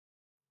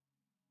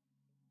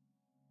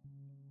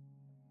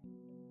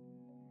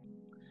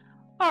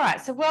All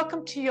right, so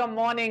welcome to your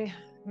morning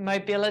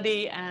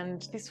mobility,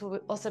 and this will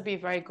also be a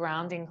very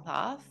grounding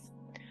class.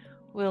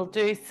 We'll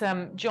do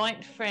some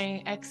joint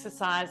freeing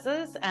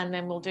exercises, and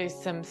then we'll do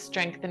some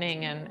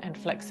strengthening and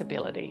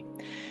flexibility.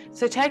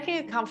 So taking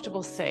a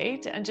comfortable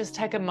seat, and just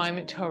take a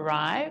moment to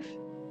arrive.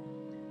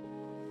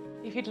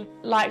 If you'd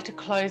like to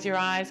close your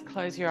eyes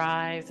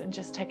and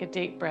just take a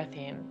deep breath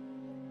in.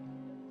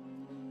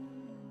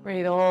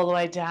 Breathe all the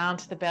way down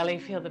to the belly,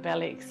 feel the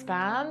belly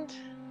expand.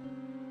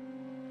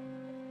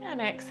 And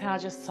exhale,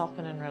 just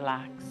soften and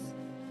relax.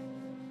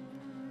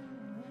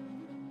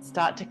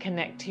 Start to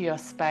connect to your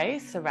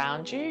space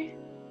around you.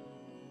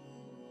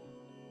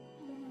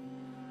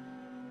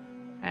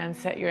 And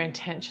set your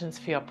intentions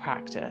for your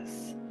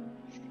practice.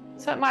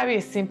 So it might be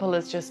as simple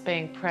as just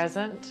being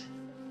present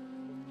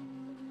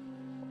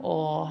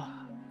or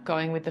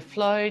going with the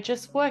flow,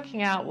 just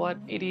working out what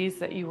it is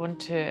that you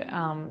want to,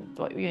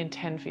 what you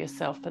intend for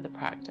yourself for the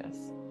practice.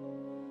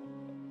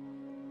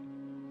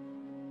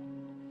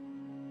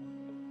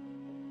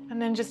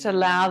 And then just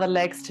allow the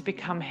legs to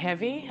become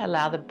heavy.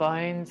 Allow the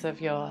bones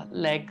of your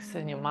legs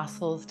and your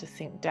muscles to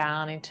sink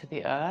down into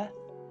the earth.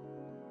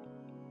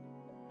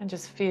 And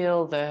just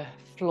feel the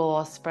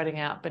floor spreading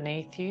out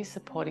beneath you,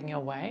 supporting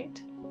your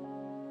weight.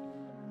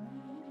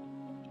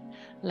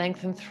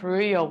 Lengthen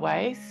through your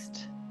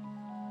waist.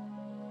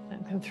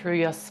 Lengthen through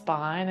your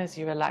spine as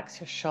you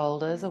relax your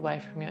shoulders away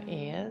from your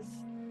ears.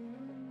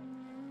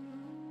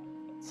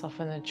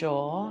 Soften the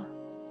jaw.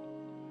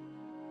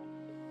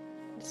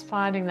 Just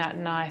finding that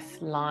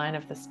nice line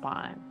of the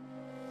spine.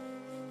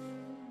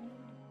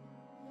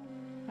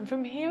 And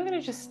from here, we're going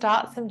to just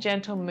start some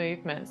gentle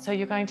movements. So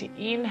you're going to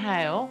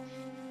inhale,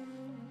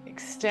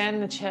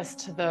 extend the chest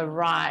to the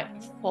right,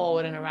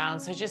 forward and around.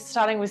 So just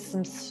starting with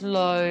some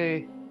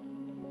slow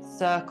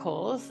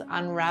circles,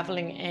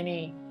 unraveling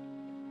any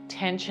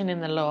tension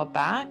in the lower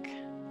back.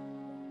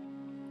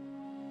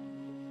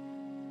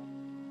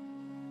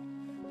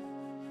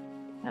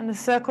 And the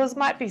circles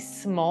might be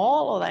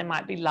small or they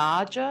might be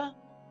larger.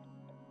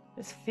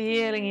 Just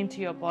feeling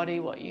into your body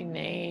what you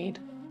need.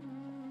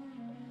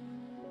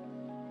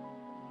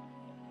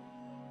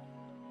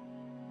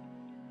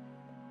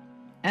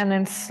 And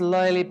then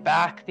slowly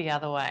back the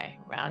other way,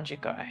 round you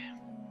go.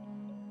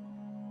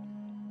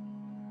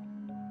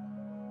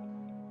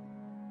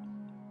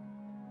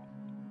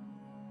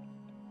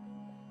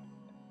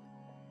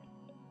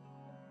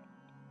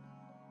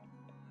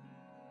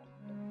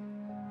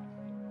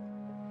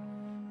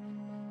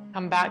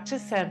 Come back to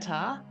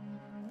center.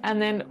 And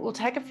then we'll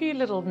take a few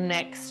little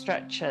neck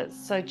stretches.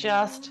 So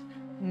just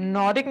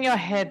nodding your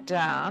head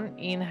down,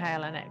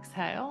 inhale and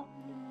exhale.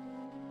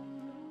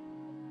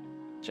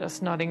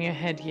 Just nodding your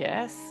head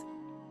yes.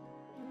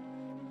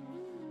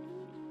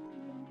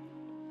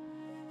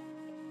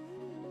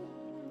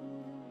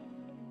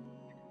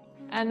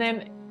 And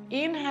then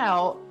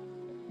inhale,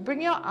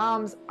 bring your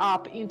arms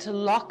up,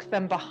 interlock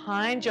them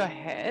behind your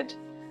head.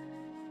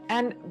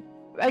 And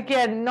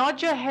again,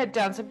 nod your head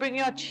down. So bring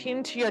your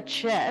chin to your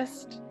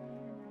chest.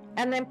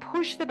 And then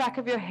push the back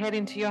of your head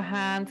into your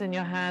hands and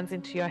your hands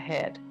into your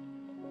head,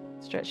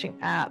 stretching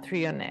out through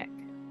your neck.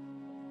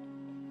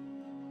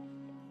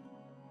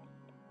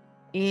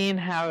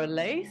 Inhale,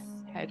 release,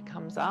 head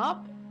comes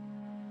up,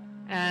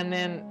 and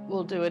then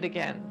we'll do it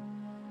again.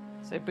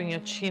 So bring your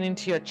chin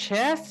into your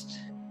chest,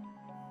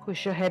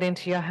 push your head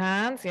into your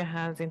hands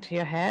into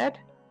your head.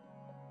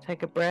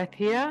 Take a breath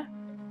here.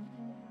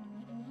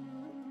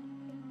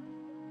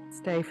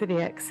 Stay for the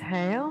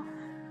exhale.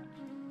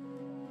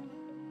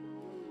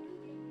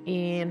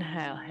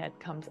 Inhale, head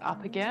comes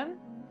up again.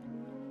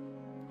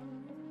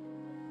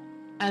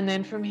 And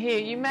then from here,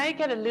 you may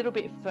get a little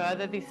bit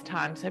further this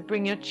time. So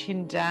bring your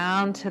chin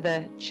down to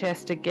the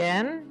chest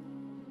again.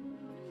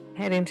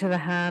 Head into the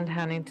hand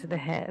into the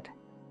head.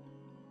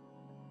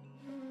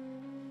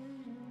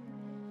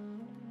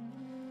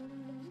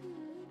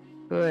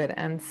 Good,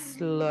 and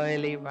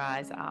slowly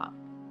rise up.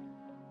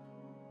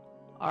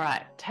 All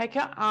right, take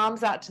your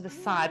arms out to the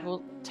side.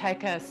 We'll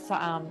take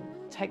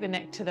the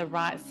neck to the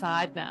right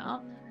side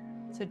now.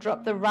 So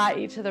drop the right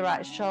ear to the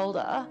right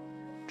shoulder,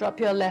 drop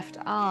your left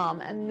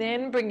arm, and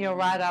then bring your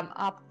right arm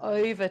up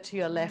over to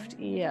your left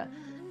ear.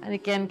 And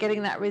again,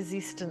 getting that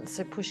resistance.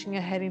 So pushing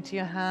your head into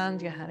your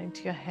hand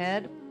into your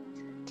head.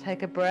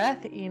 Take a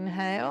breath,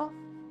 inhale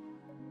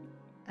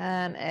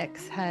and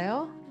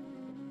exhale.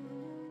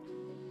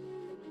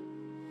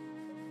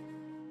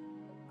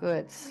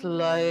 Good,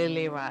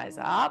 slowly rise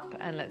up,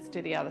 and let's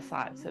do the other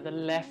side. So the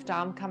left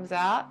arm comes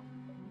out,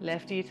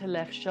 left ear to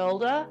left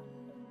shoulder.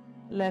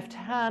 Left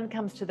hand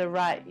comes to the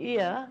right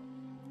ear.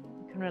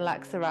 You can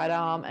relax the right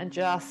arm and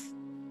just,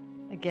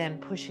 again,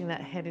 pushing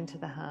that head into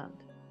the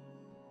hand.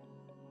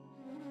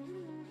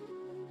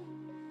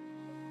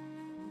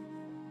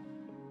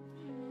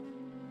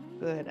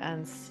 Good,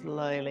 and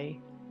slowly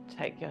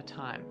take your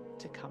time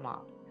to come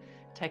up.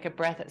 Take a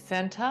breath at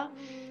center.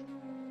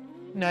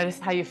 Notice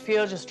how you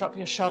feel. Just drop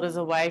your shoulders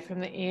away from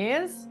the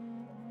ears.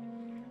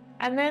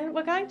 And then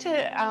we're going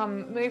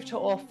to move to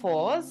all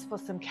fours for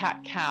some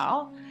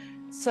cat-cow.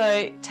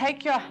 So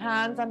take your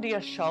hands under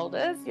your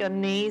shoulders, your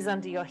knees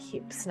under your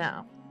hips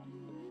now.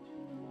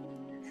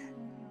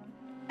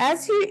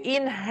 As you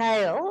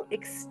inhale,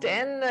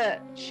 extend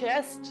the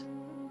chest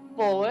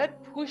forward,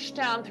 push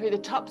down through the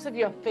tops of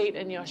your feet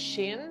and your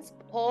shins,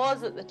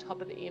 pause at the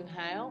top of the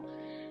inhale,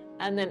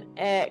 and then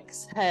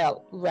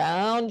exhale,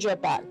 round your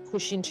back,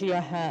 push into your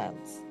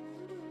hands.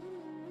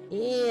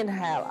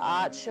 Inhale,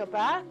 arch your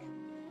back,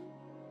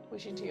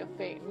 push into your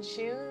feet and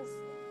shins.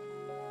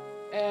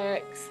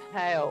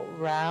 Exhale,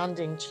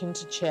 rounding chin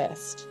to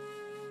chest.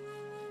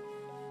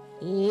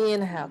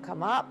 Inhale,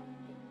 come up.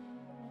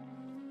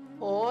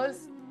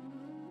 Pause.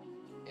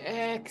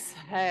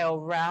 Exhale,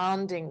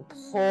 rounding,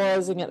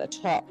 pausing at the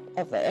top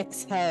of the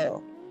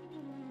exhale.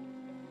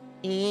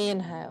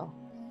 Inhale.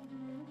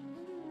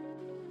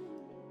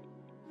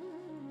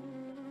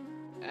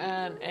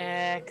 And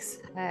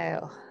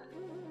exhale.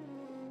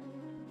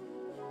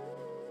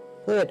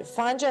 Good.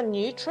 Find your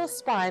neutral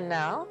spine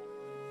now.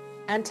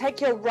 And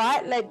take your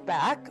right leg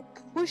back,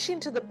 push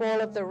into the ball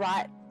of the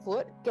right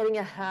foot, getting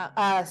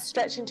a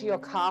stretch into your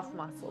calf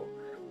muscle.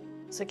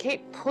 So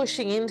keep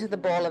pushing into the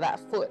ball of that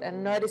foot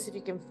and notice if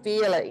you can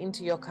feel it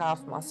into your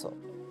calf muscle.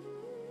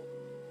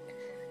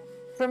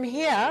 From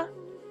here,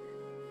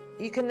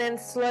 you can then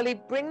slowly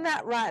bring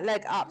that right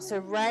leg up. So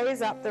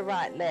raise up the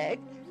right leg,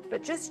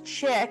 but just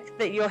check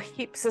that your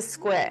hips are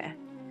square.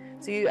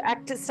 So you're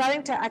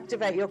starting to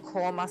activate your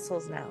core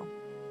muscles now.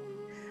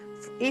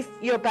 If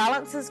your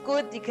balance is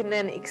good, you can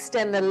then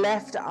extend the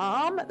left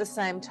arm at the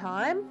same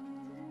time.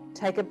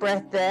 Take a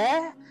breath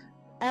there.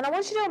 And I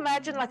want you to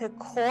imagine like a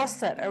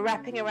corset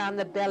wrapping around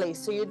the belly.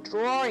 So you're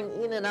drawing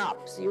in and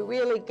up. So you're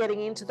really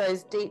getting into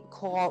those deep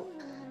core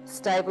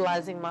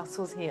stabilizing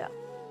muscles here.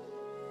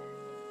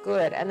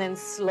 Good. And then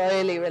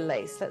slowly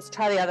release. Let's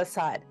try the other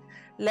side.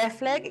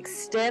 Left leg,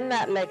 extend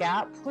that leg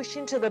out. Push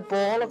into the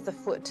ball of the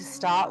foot to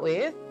start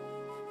with.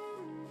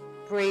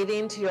 Breathe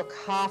into your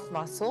calf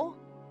muscle.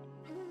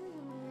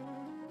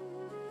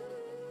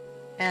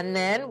 And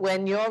then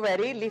when you're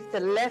ready, lift the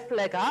left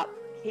leg up,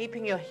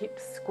 keeping your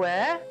hips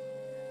square.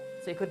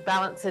 So you could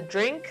balance a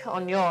drink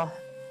on or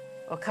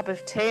a cup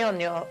of tea on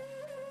your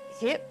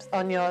hips,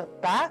 on your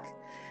back.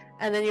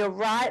 And then your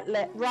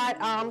right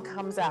arm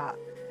comes out.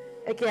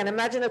 Again,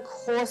 imagine a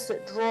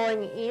corset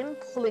drawing in,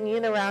 pulling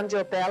in around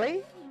your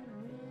belly,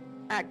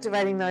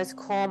 activating those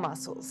core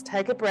muscles.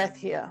 Take a breath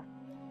here.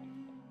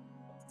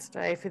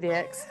 Stay for the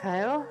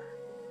exhale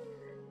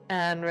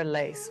and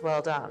release.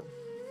 Well done.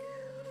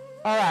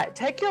 All right,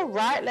 take your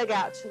right leg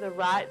out to the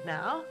right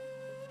now.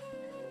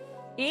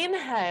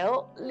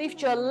 Inhale,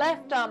 lift your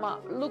left arm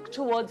up, look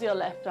towards your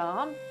left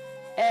arm.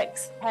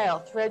 Exhale,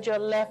 thread your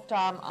left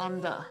arm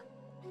under.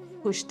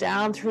 Push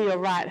down through your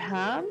right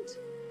hand.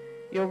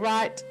 Your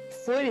right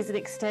foot is an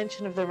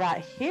extension of the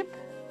right hip.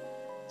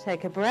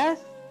 Take a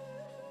breath.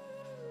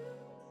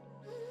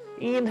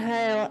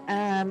 Inhale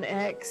and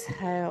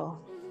exhale.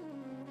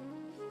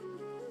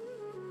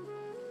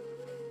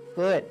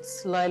 Good.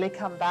 Slowly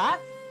come back.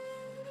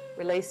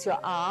 Release your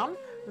arm.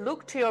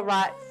 Look to your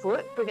right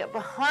foot. Bring it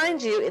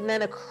behind you and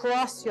then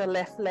across your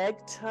left leg.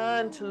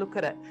 Turn to look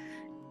at it.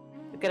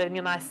 Look at it in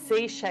your nice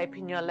C shape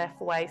in your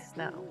left waist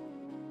now.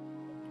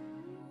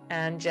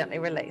 And gently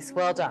release.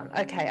 Well done.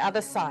 Okay,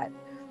 other side.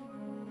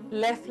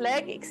 Left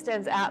leg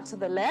extends out to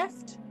the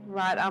left.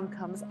 Right arm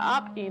comes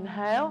up.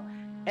 Inhale.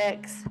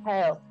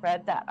 Exhale.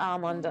 Thread that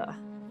arm under.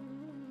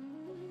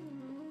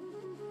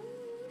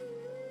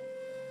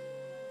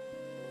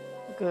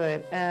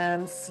 Good.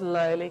 And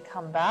slowly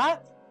come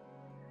back.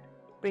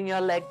 Bring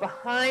your leg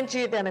behind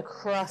you, then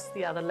across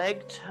the other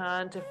leg.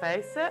 Turn to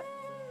face it.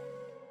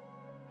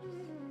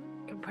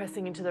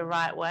 Compressing into the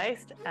right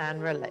waist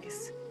and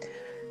release.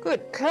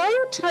 Good. Curl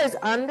your toes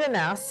under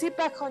now. Sit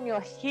back on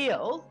your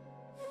heel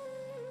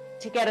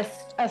to get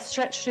a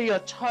stretch through your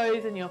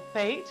toes and your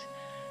feet.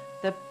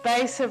 The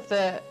base of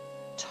the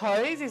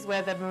toes is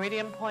where the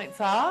meridian points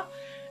are.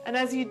 And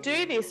as you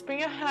do this, bring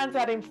your hands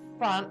out in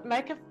front,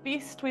 make a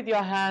fist with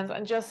your hands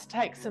and just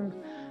take some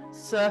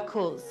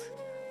circles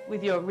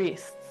with your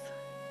wrists.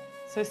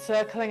 So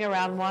circling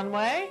around one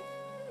way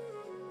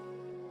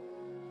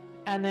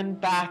and then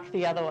back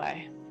the other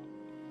way.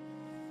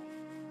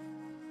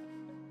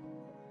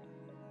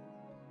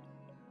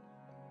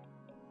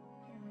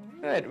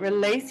 Good.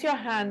 Release your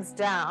hands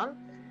down,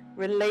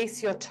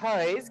 release your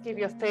toes, give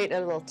your feet a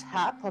little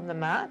tap on the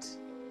mat.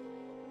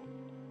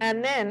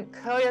 And then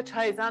curl your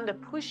toes under,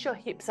 push your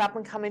hips up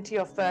and come into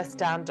your first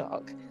down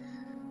dog.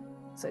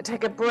 So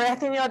take a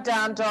breath in your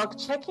down dog,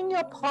 checking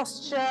your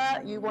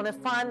posture. You want to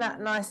find that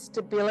nice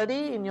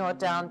stability in your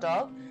down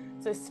dog.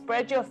 So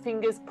spread your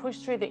fingers, push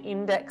through the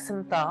index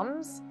and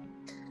thumbs.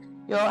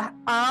 Your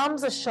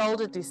arms are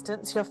shoulder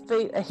distance, your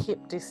feet are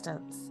hip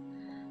distance.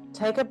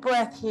 Take a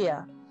breath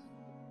here,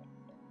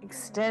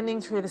 extending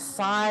through the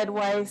side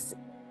waist.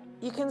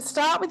 You can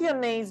start with your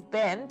knees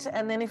bent,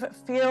 and then if it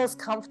feels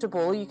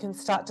comfortable, you can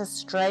start to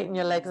straighten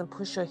your legs and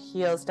push your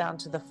heels down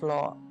to the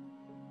floor.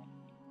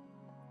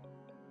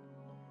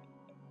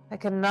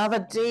 Take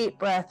another deep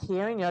breath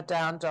here in your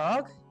down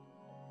dog.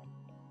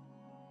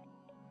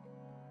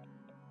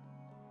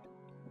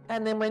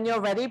 And then when you're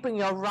ready, bring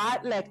your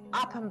right leg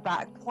up and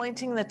back,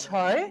 pointing the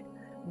toe.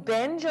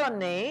 Bend your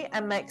knee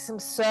and make some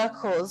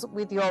circles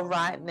with your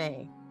right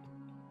knee,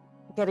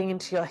 getting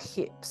into your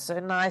hips. So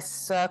nice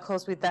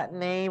circles with that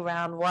knee,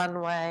 round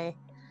one way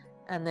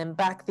and then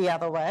back the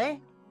other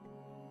way.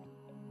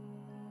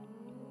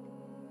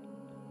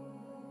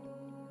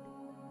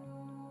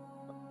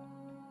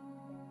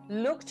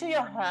 Look to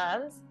your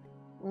hands,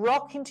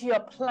 rock into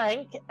your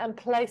plank and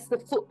place the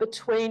foot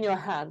between your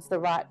hands, the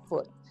right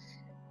foot.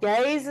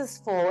 Gazes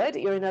forward,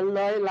 you're in a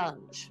low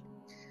lunge.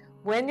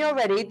 When you're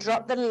ready,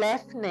 drop the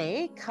left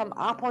knee, come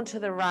up onto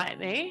the right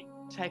knee,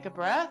 take a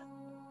breath.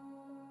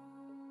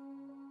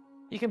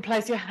 You can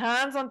place your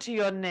hands onto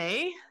your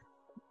knee,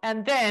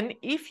 and then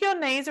if your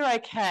knees are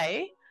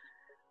okay,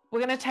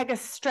 we're going to take a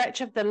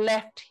stretch of the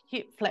left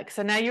hip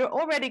flexor. Now you're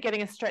already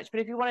getting a stretch, but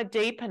if you want to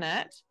deepen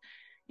it,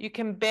 you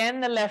can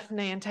bend the left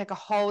knee and take a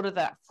hold of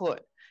that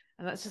foot.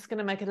 And that's just going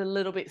to make it a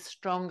little bit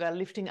stronger,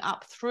 lifting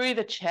up through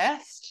the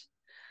chest.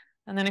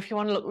 And then if you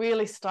want to look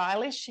really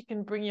stylish, you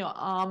can bring your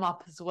arm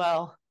up as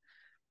well.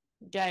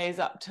 Gaze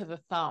up to the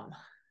thumb.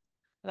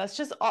 That's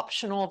just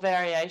optional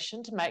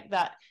variation to make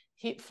that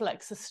hip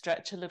flexor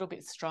stretch a little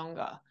bit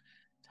stronger.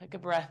 Take a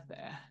breath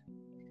there.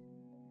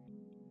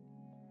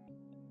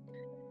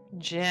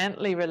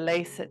 Gently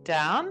release it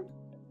down.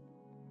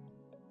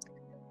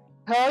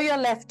 Curl your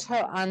left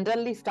toe under,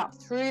 lift up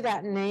through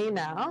that knee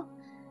now.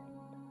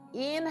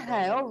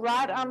 Inhale,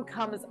 right arm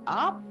comes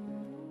up.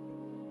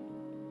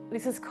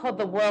 This is called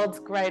the world's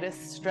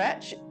greatest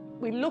stretch.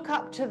 We look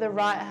up to the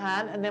right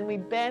hand and then we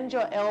bend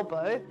your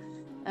elbow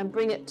and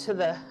bring it to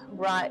the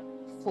right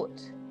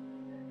foot.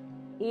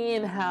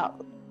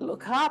 Inhale,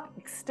 look up,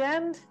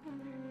 extend,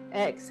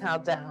 exhale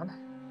down.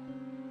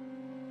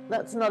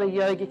 That's not a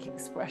yogic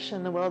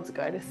expression, the world's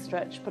greatest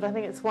stretch, but I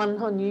think it's one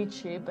on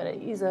YouTube, but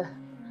it is a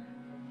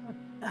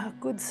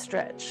good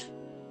stretch.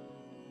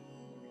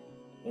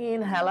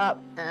 Inhale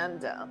up and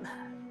down.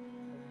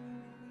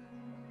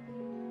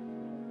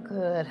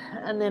 Good.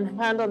 And then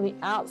hand on the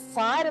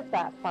outside of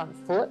that front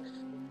foot.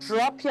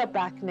 Drop your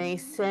back knee,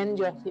 send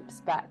your hips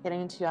back,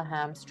 getting into your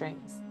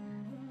hamstrings.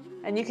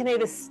 And you can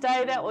either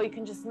stay there or you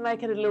can just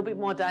make it a little bit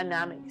more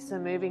dynamic. So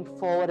moving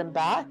forward and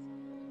back.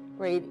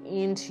 Breathe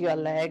into your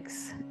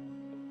legs.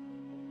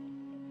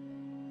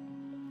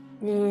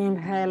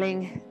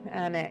 Inhaling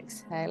and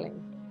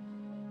exhaling.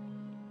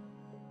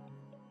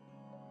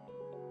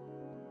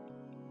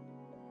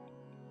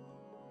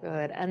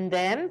 Good. And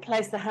then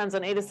place the hands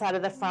on either side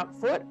of the front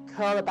foot.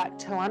 Curl the back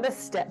toe under.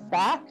 Step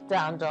back.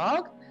 Down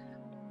dog.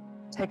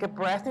 Take a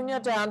breath in your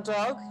down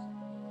dog.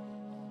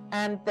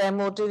 And then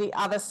we'll do the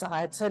other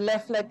side. So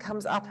left leg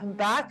comes up and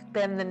back.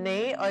 Bend the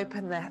knee.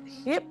 Open the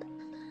hip.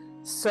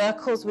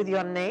 Circles with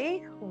your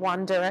knee.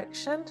 One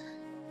direction.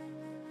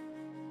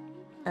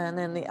 And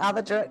then the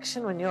other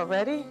direction when you're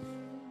ready.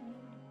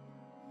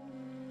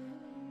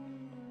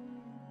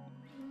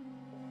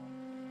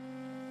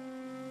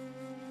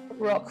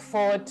 Rock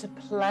forward to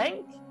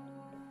plank.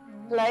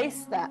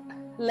 Place that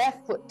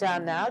left foot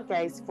down now,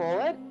 gaze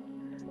forward.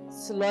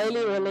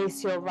 Slowly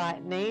release your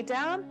right knee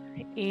down.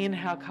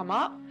 Inhale, come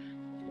up.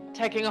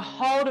 Taking a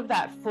hold of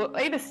that foot,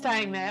 either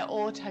staying there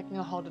or taking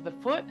a hold of the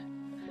foot.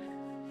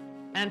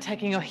 And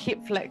taking your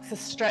hip flexor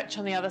stretch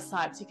on the other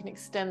side so you can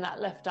extend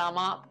that left arm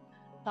up.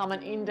 Thumb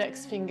and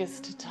index fingers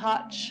to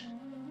touch.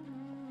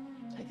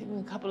 Taking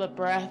a couple of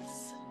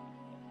breaths.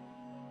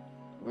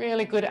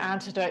 Really good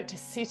antidote to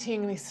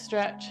sitting this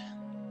stretch.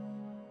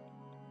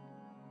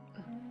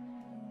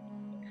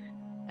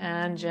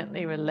 And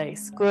gently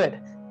release. Good.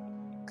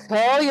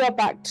 Curl your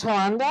back toe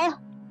under.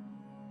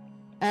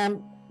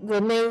 And the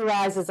knee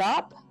rises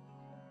up.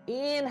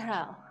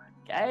 Inhale.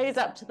 Gaze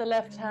up to the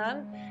left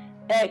hand.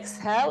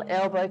 Exhale,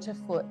 elbow to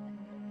foot.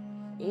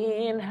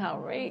 Inhale,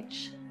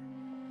 reach.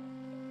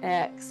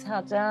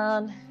 Exhale,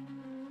 down.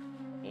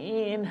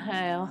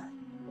 Inhale.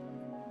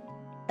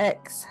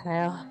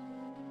 Exhale.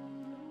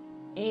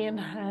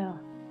 Inhale.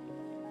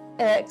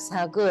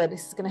 Exhale. Good.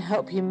 This is going to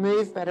help you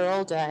move better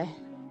all day.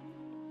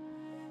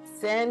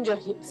 Send your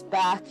hips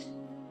back.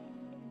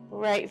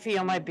 Great for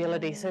your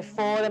mobility. So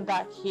forward and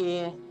back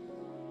here.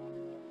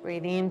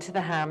 Breathe into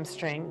the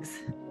hamstrings.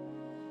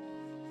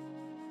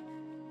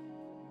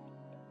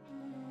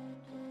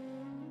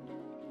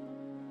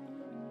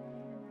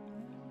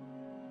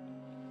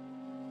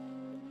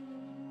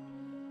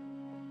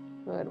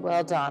 Good,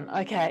 well done.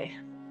 Okay.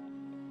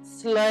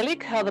 Slowly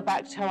curl the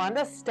back toe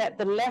under, step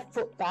the left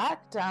foot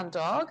back, down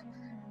dog.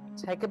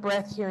 Take a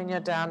breath here in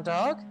your down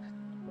dog.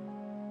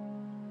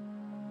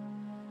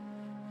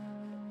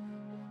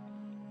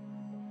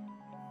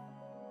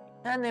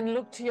 And then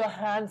look to your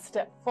hands,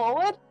 step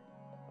forward.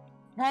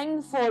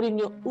 Hang forward in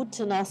your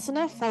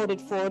Uttanasana,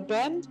 folded forward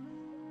bend.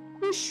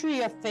 Push through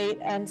your feet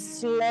and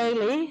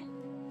slowly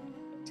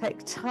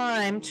take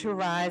time to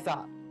rise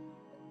up.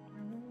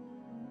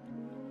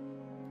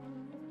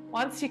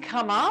 Once you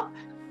come up,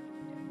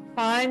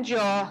 find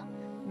your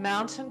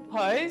mountain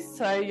pose.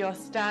 So you're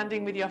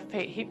standing with your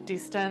feet hip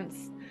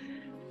distance.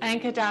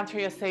 Anchor down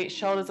through your seat,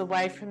 shoulders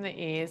away from the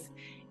ears.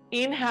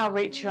 Inhale,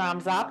 reach your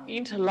arms up,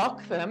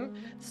 interlock them,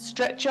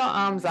 stretch your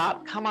arms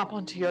up, come up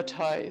onto your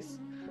toes.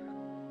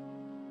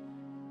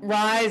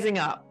 Rising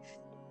up.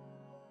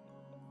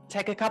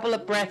 Take a couple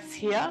of breaths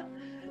here.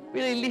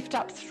 Really lift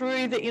up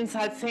through the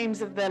inside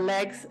seams of the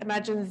legs.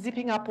 Imagine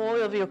zipping up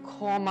all of your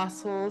core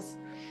muscles.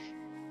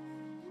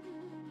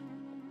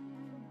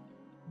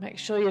 Make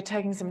sure you're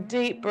taking some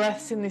deep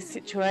breaths in this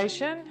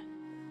situation.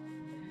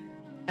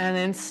 And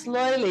then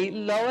slowly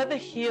lower the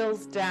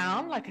heels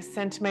down like a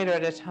centimetre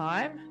at a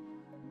time.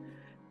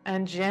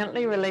 And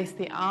gently release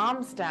the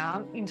arms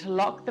down,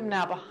 interlock them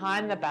now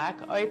behind the back,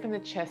 open the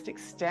chest,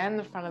 extend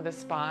the front of the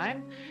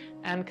spine,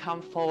 and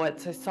come forward.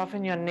 So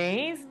soften your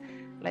knees,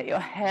 let your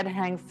head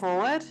hang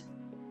forward,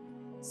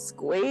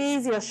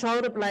 squeeze your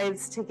shoulder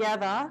blades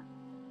together,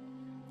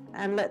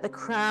 and let the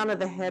crown of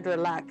the head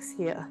relax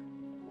here.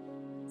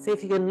 See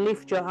if you can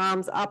lift your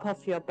arms up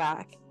off your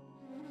back.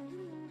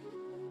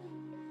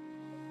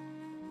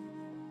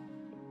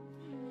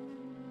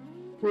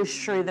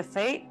 Push through the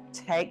feet.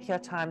 Take your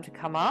time to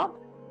come up.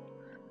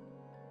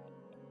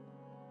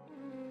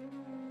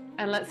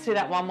 And let's do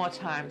that one more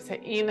time. So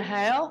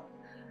inhale,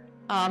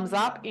 arms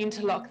up,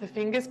 interlock the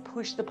fingers,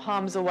 push the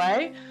palms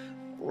away,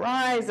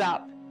 rise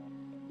up,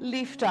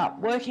 lift up,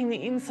 working the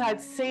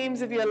inside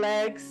seams of your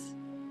legs.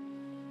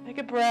 Take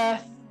a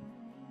breath.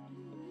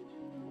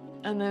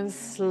 And then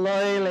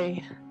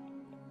slowly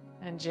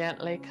and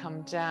gently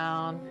come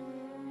down.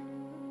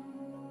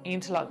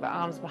 Interlock the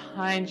arms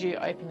behind you,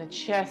 open the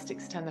chest,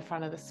 extend the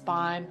front of the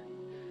spine,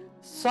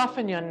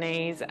 soften your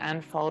knees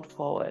and fold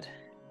forward.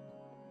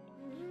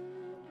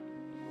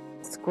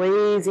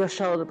 Squeeze your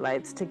shoulder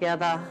blades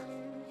together.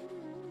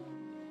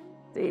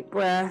 Deep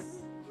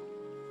breath.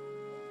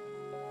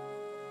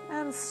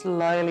 And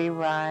slowly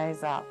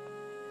rise up.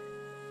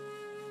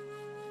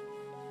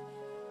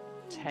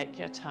 Take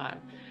your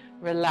time.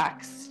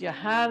 Relax your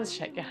hands,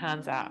 shake your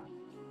hands out.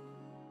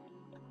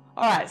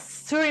 All right,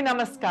 Surya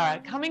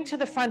Namaskara, coming to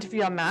the front of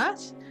your mat.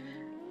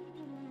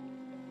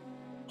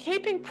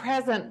 Keeping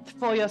present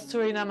for your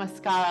Surya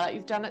Namaskara,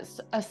 you've done it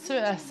a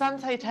sun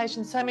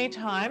salutation so many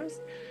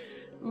times,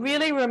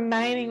 really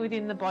remaining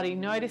within the body,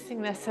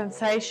 noticing the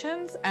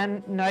sensations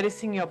and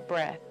noticing your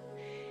breath.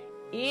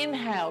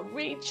 Inhale,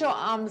 reach your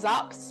arms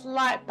up,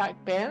 slight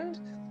back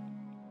bend.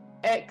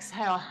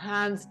 Exhale,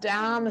 hands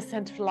down the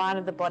center line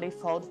of the body,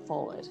 fold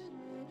forward.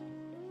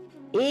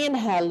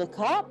 Inhale, look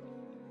up.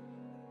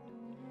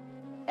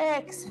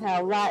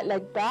 Exhale, right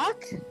leg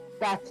back,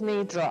 back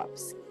knee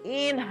drops.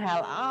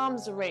 Inhale,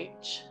 arms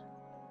reach.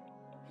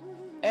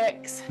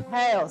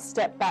 Exhale,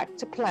 step back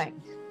to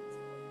plank.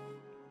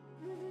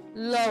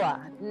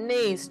 Lower,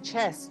 knees,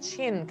 chest,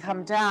 chin,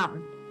 come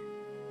down.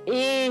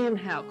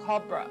 Inhale,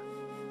 cobra.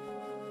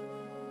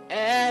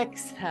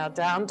 Exhale,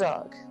 down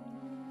dog.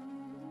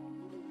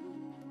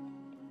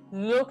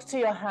 Look to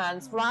your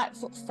hands, right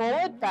foot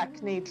forward,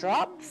 back knee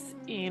drops.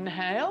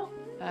 Inhale,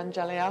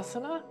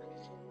 Anjalayasana.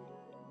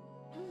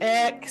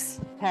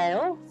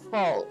 Exhale,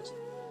 fold.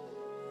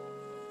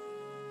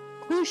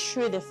 Push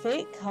through the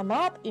feet, come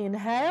up,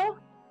 inhale.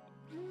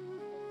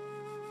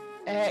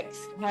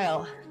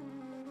 Exhale,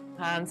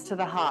 hands to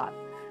the heart.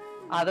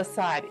 Other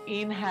side,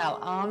 inhale,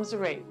 arms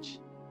reach.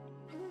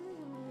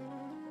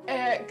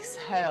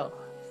 Exhale,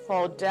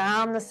 fold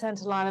down the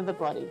center line of the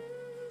body.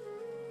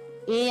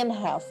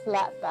 Inhale,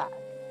 flat back.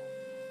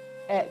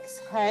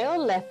 Exhale,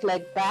 left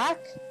leg back,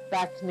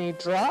 back knee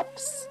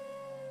drops.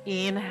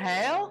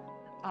 Inhale,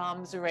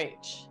 arms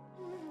reach.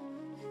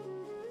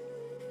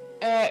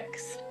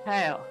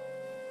 Exhale,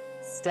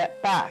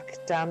 step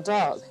back, down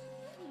dog.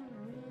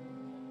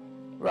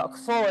 Rock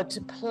forward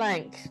to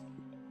plank.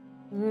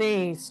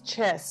 Knees,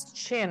 chest,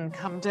 chin,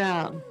 come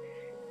down.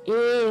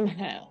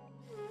 Inhale.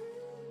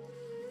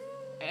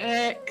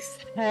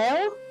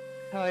 Exhale,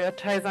 curl your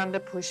toes under,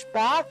 push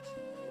back.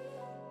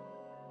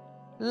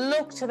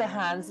 Look to the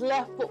hands,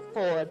 left foot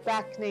forward,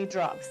 back knee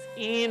drops.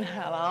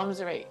 Inhale,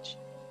 arms reach.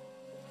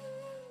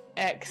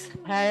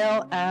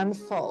 Exhale and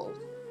fold.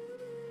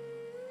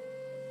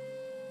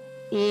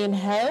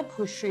 Inhale,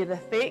 push through the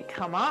feet,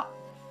 come up.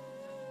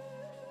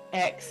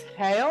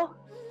 Exhale,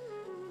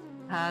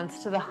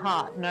 hands to the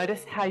heart.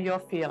 Notice how you're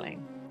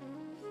feeling.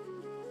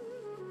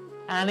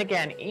 And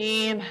again,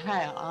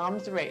 inhale,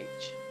 arms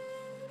reach.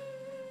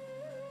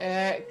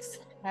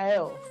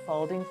 Exhale,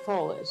 folding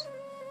forward.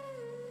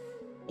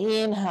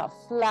 Inhale,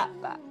 flat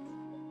back.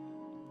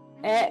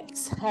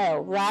 Exhale,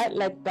 right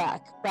leg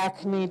back,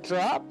 back knee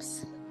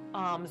drops,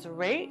 arms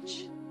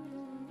reach.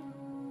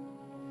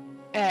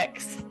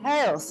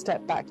 Exhale,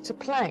 step back to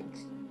plank.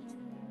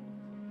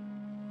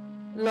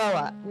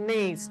 Lower,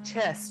 knees,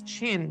 chest,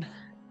 chin.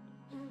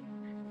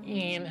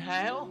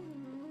 Inhale.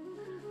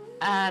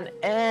 And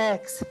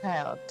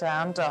exhale,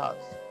 down dog.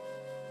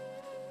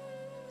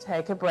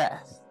 Take a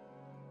breath.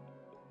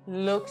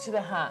 Look to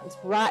the hands.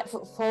 Right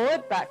foot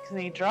forward, back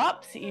knee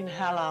drops.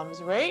 Inhale,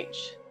 arms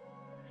reach.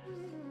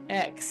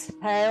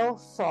 Exhale,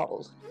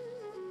 fold.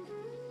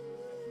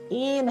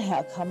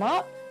 Inhale, come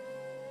up.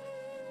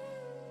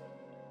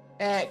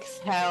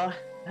 Exhale,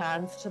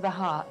 hands to the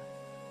heart.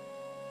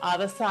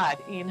 Other side,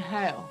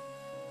 inhale.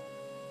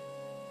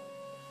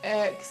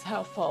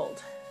 Exhale,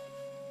 fold.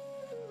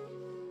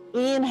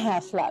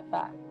 Inhale, flat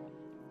back.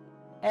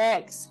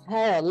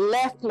 Exhale,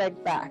 left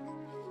leg back.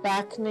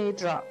 Back knee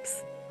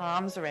drops,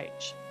 arms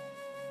reach.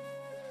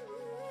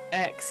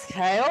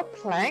 Exhale,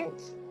 plank.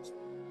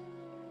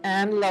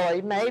 And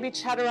lower, maybe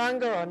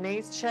chaturanga or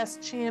knees,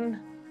 chest, chin.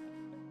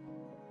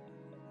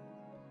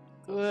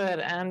 Good,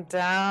 and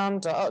down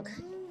dog.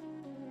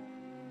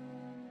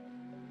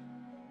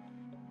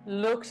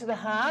 Look to the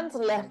hands,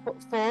 left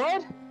foot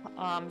forward,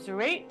 arms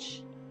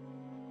reach.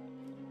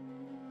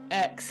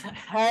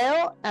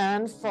 Exhale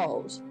and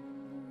fold.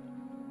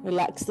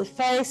 Relax the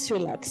face,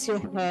 relax your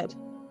head.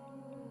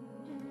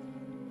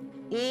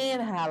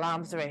 Inhale,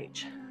 arms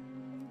reach.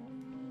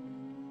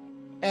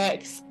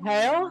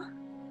 Exhale,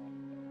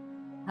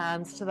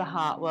 hands to the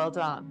heart, well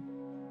done.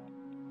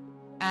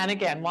 And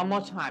again, one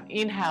more time.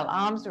 Inhale,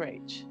 arms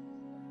reach.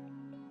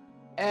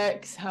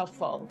 Exhale,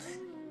 fold.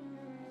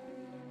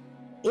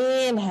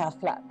 Inhale,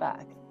 flat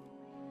back.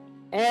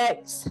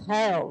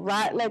 Exhale,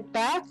 right leg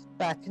back,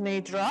 back knee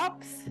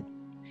drops.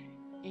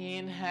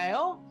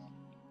 Inhale.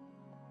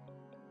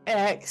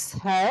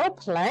 Exhale,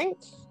 plank.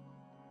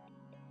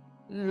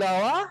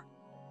 Lower.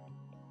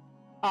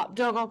 Up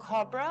dog or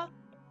cobra.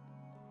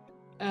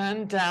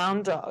 And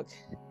down dog.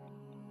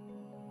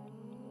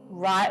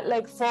 Right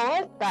leg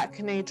forward, back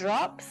knee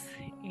drops.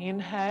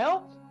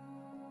 Inhale.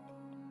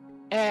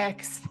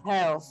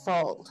 Exhale,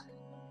 fold.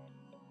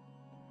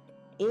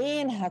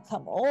 Inhale,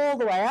 come all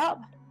the way up.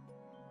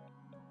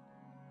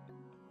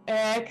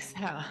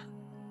 Exhale,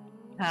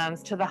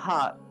 hands to the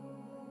heart.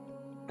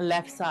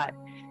 Left side.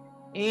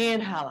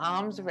 Inhale,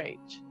 arms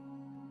reach.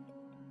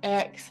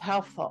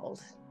 Exhale,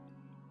 fold.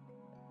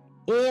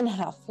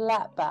 Inhale,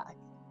 flat back.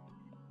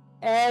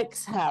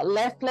 Exhale,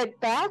 left leg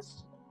back.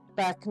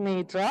 Back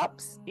knee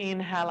drops.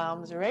 Inhale,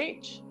 arms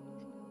reach.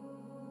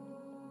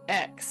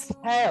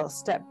 Exhale,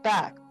 step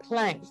back,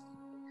 plank.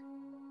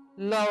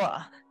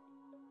 Lower.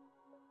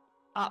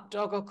 Up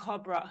dog or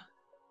cobra.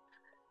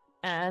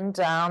 And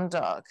down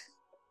dog.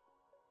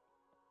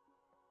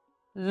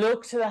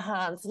 Look to the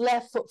hands,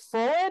 left foot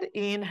forward,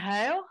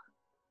 inhale.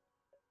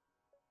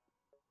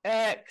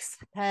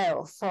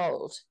 Exhale,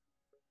 fold.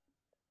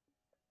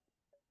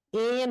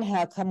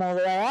 Inhale, come all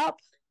the way up.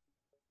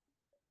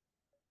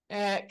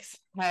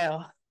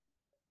 Exhale,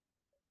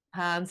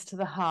 hands to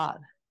the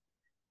heart.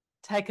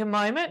 Take a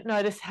moment,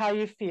 notice how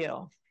you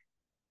feel.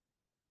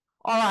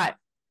 All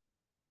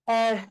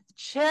right,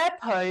 chair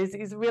pose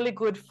is really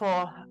good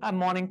for a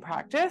morning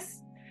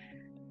practice.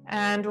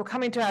 And we'll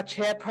come into our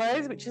chair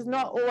pose, which is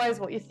not always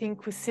what you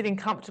think with sitting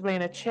comfortably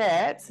in a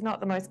chair. It's not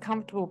the most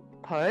comfortable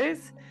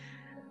pose,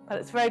 but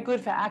it's very good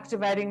for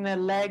activating the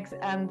legs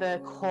and the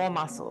core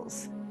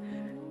muscles.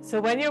 So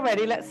when you're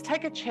ready, let's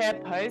take a chair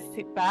pose,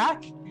 sit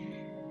back.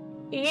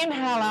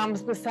 Inhale,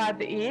 arms beside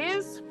the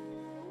ears.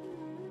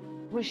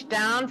 Push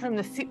down from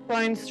the sit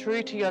bones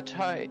through to your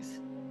toes.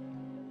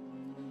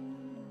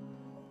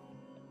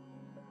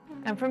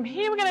 And from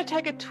here, we're going to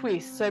take a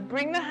twist. So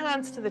bring the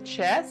hands to the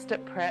chest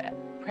at prayer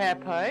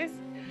pose.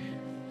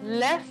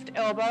 Left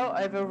elbow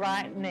over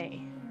right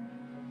knee.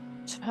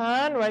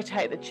 Turn,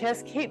 rotate the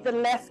chest. Keep the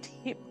left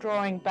hip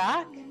drawing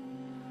back.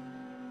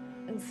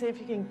 And see if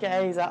you can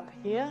gaze up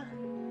here.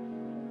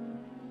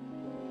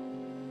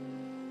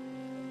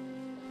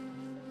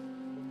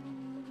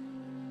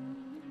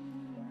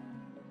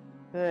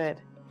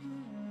 Good.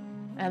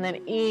 And then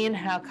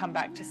inhale, come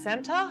back to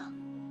center.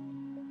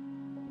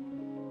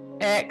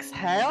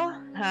 Exhale,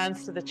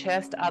 hands to the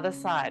chest, other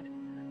side.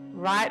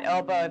 Right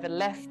elbow over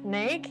left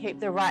knee. Keep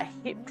the right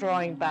hip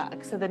drawing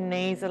back so the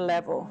knees are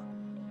level.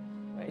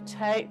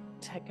 Rotate,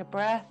 take a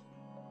breath.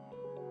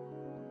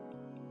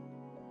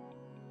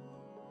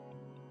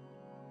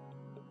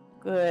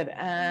 Good,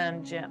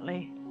 and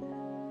gently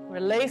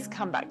release,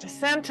 come back to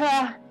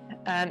center,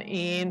 and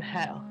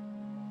inhale.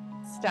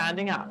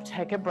 Standing up,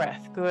 take a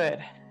breath,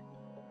 good.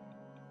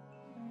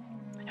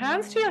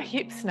 Hands to your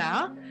hips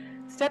now.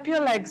 Step your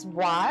legs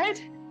wide,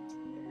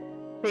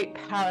 feet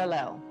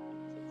parallel.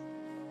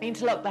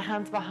 Interlock the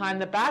hands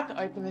behind the back,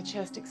 open the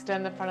chest,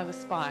 extend the front of the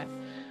spine.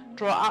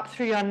 Draw up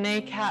through your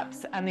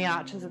kneecaps and the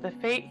arches of the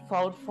feet,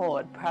 fold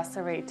forward,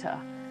 prasarita.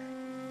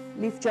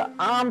 Lift your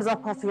arms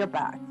up off your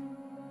back.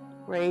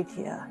 Breathe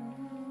here.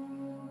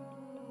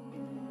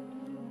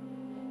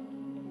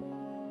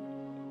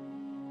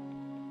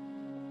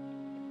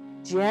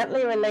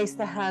 Gently release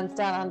the hands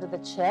down under the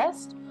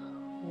chest.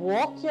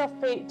 Walk your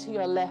feet to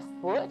your left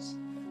foot,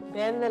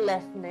 bend the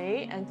left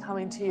knee and come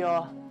into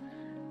your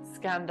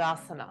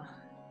Skandasana.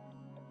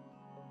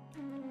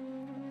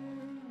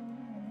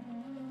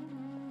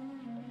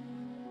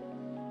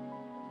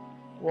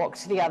 Walk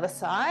to the other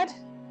side.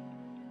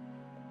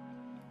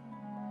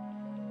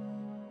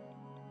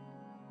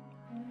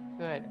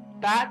 Good.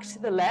 Back to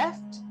the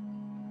left.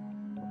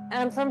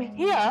 And from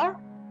here,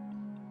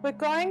 we're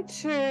going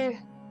to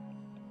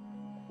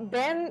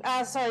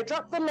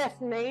drop the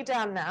left knee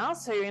down now,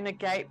 so you're in a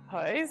gate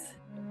pose.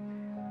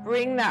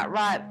 Bring that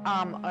right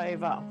arm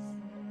over.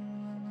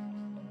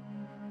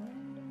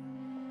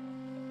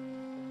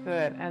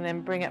 Good, and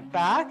then bring it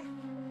back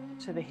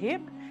to the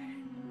hip.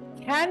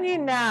 Can you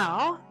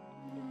now,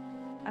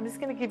 I'm just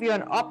going to give you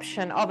an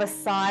option of a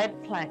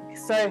side plank.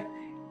 So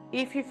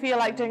if you feel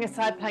like doing a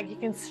side plank, you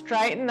can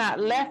straighten that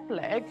left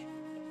leg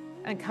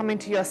and come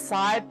into your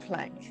side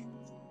plank.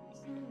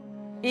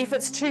 If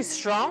it's too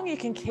strong, you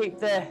can keep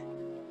the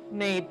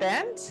knee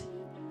bent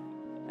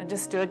and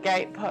just do a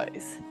gate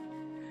pose.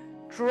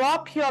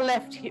 Drop your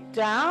left hip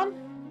down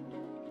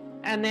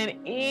and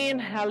then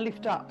inhale,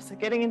 lift up. So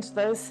getting into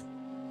those,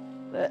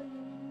 the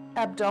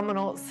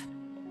abdominals,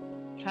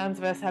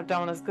 transverse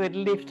abdominals, good.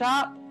 Lift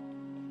up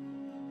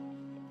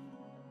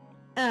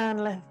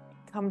and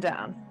come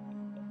down.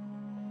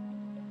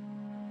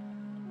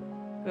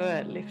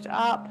 Good, lift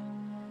up.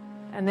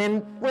 And then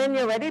when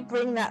you're ready,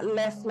 bring that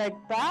left leg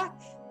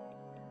back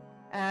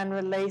and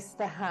release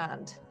the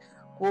hand.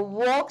 We'll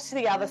walk to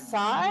the other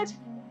side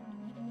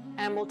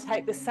and we'll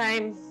take the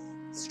same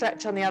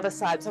stretch on the other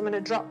side. So I'm going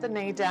to drop the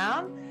knee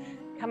down,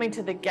 come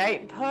into the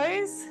gate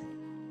pose.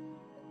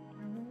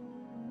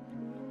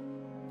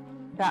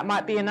 That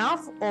might be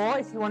enough, or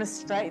if you want to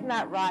straighten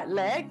that right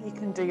leg, you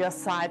can do your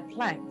side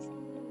plank.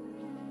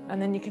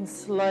 And then you can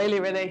slowly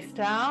release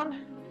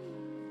down,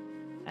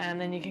 and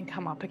then you can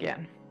come up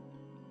again.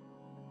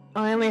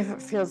 Only if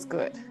it feels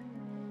good.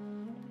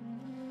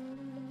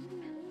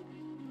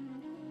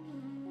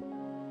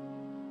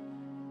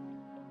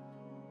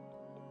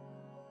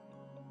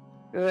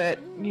 Good.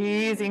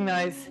 Using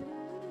those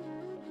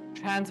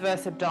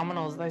transverse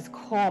abdominals, those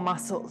core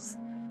muscles.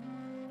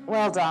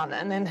 Well done.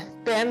 And then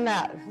bend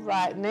that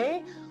right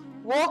knee.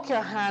 Walk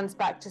your hands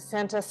back to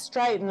center.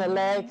 Straighten the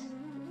leg.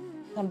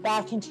 Come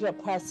back into your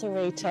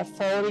prasarita,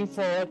 folding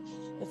forward.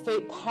 The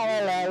feet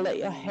parallel. Let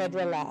your head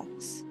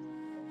relax.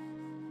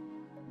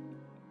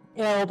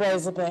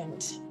 Elbows are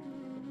bent.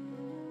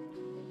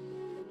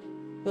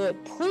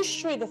 Good.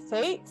 Push through the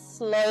feet.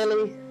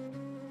 Slowly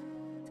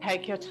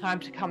take your time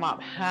to come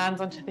up. Hands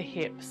onto the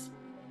hips.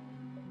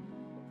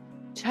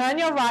 Turn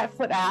your right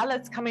foot out.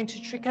 Let's come into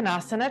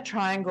Trikonasana,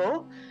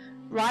 triangle.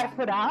 Right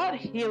foot out,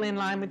 heel in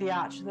line with the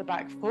arch of the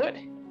back foot.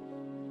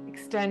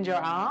 Extend your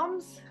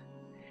arms.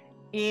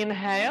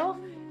 Inhale.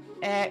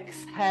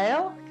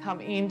 Exhale. Come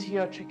into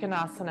your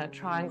Trikonasana,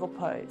 triangle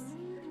pose.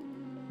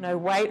 No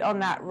weight on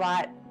that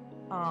right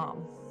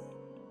arm.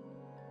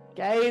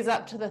 Gaze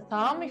up to the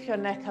thumb if your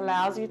neck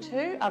allows you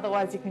to.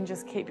 Otherwise, you can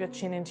just keep your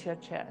chin into your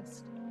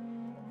chest.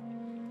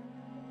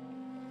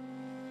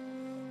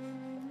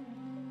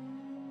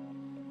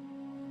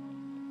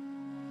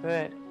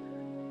 Good.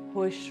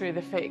 Push through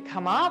the feet,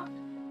 come up,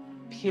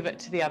 pivot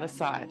to the other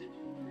side.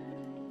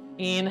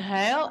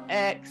 Inhale,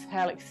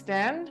 exhale,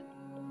 extend,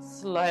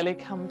 slowly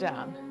come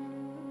down.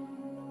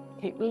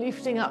 Keep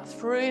lifting up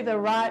through the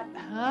right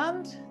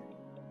hand,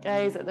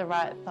 gaze at the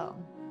right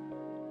thumb.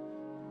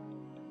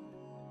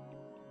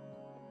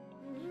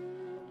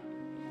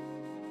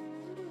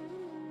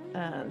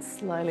 And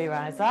slowly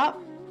rise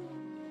up.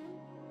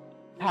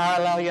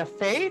 Parallel your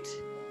feet,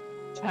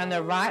 turn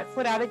the right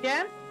foot out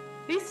again.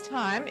 This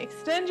time,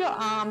 extend your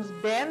arms,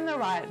 bend the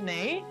right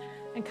knee,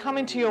 and come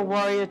into your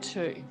warrior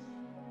two.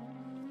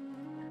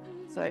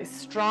 So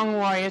strong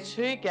warrior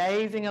two,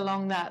 gazing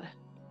along that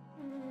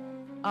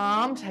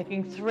arm,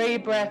 taking 3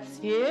 breaths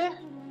here.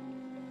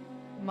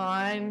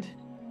 Mind,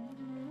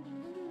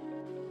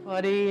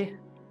 body,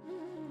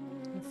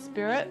 and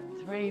spirit,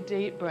 3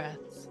 deep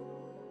breaths.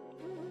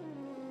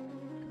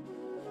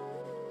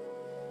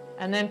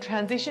 And then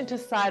transition to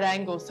side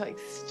angle. So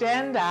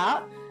extend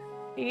out.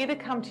 Either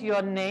come to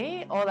your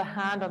knee or the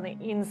hand on the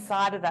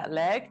inside of that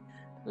leg.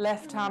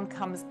 Left arm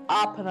comes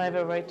up and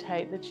over,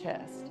 rotate the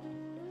chest.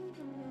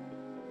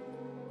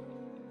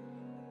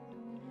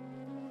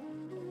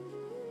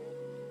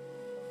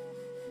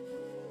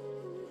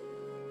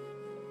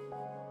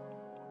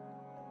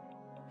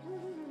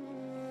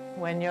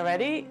 When you're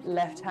ready,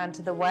 left hand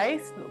to the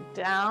waist, look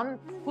down,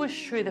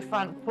 push through the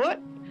front foot,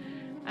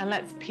 and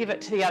let's pivot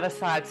to the other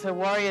side. So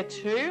warrior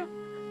two.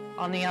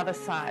 On the other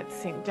side,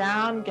 sink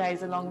down,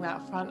 gaze along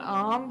that front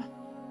arm.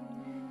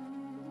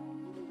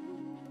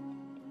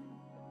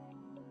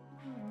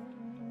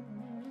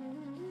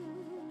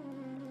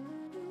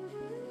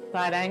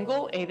 Side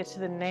angle, either to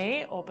the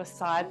knee or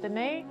beside the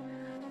knee.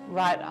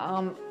 Right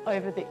arm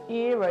over the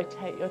ear,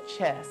 rotate your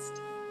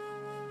chest.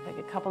 Take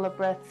a couple of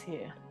breaths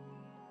here.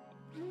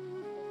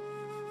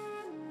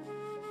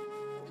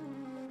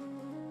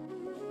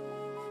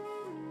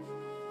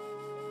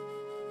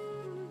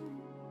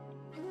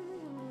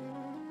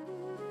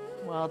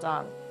 Well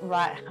done.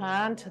 Right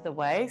hand to the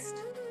waist.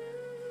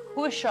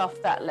 Push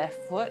off that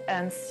left foot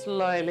and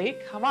slowly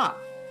come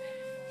up.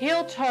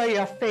 Heel toe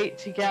your feet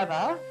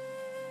together,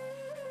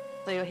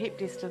 so your hip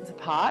distance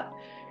apart.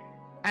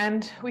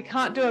 And we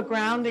can't do a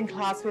grounding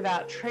class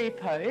without tree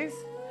pose.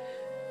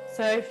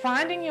 So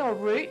finding your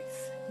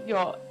roots,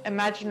 your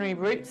imaginary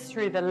roots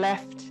through the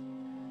left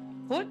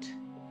foot,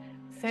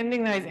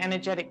 sending those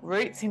energetic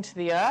roots into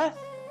the earth.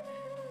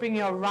 Bring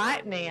your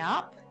right knee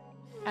up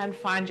and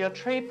find your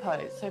tree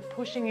pose. So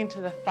pushing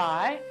into the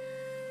thigh.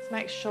 Just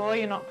make sure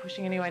you're not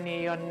pushing anywhere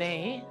near your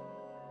knee.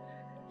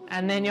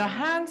 And then your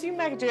hands, you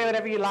may do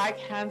whatever you like,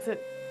 hands at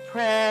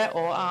prayer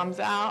or arms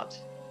out.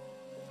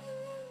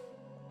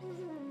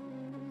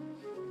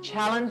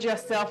 Challenge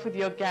yourself with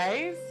your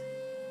gaze.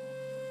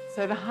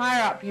 So the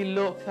higher up you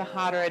look, the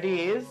harder it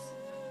is.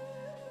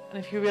 And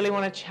if you really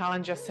want to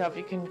challenge yourself,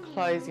 you can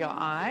close your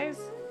eyes.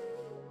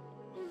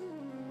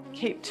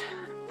 Keep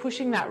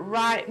pushing that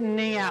right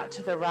knee out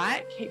to the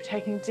right. Keep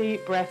taking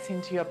deep breaths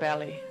into your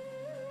belly.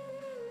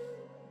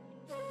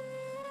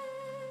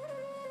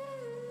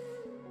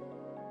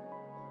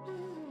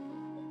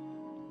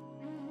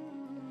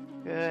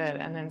 Good,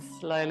 and then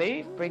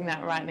slowly bring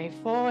that right knee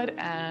forward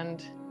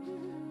and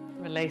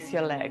release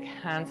your leg.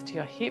 Hands to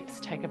your hips,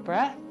 take a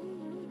breath.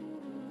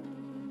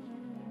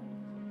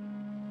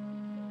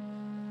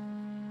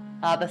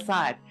 Other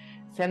side.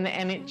 Send the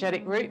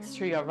energetic roots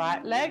through your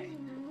right leg.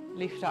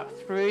 Lift up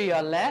through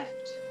your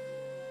left.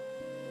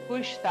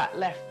 Push that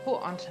left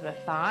foot onto the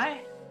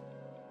thigh.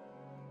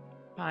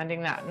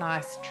 Finding that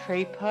nice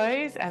tree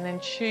pose and then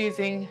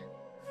choosing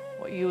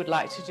what you would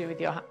like to do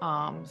with your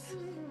arms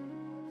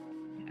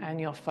and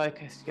your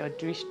focus, your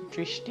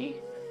drishti.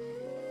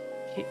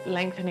 Keep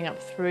lengthening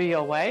up through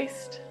your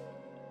waist.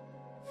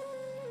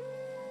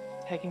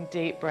 Taking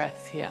deep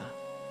breaths here.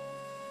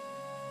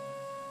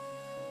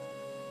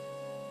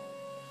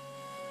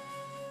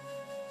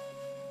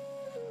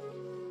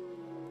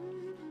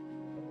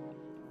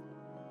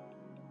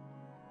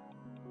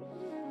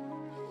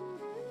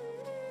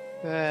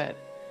 Good.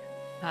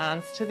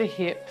 Hands to the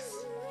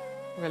hips.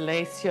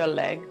 Release your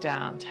leg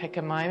down. Take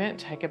a moment,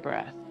 take a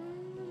breath.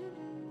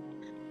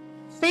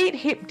 Feet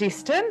hip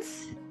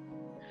distance.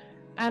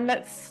 And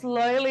let's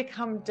slowly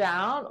come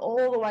down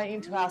all the way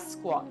into our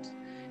squat.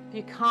 If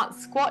you can't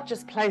squat,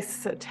 just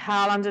place a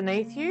towel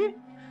underneath you.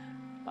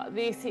 But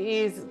this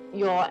is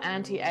your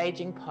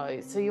anti-aging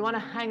pose. So you want to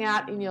hang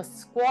out in your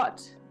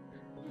squat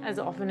as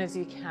often as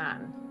you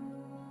can.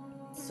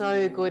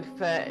 So good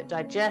for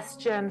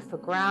digestion, for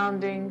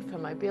grounding, for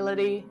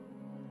mobility.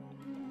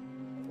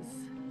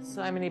 There's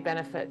so many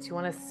benefits. You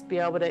want to be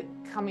able to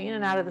come in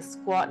and out of the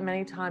squat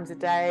many times a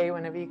day,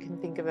 whenever you can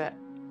think of it.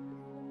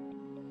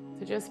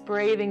 So just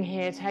breathing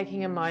here,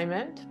 taking a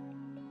moment.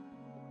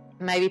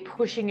 Maybe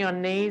pushing your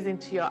knees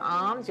into your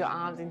arms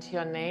into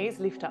your knees.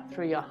 Lift up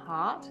through your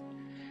heart.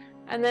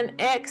 And then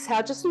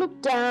exhale, just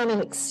look down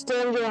and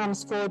extend your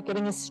arms forward,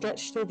 getting a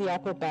stretch through the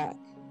upper back.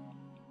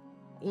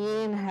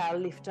 Inhale,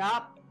 lift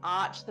up,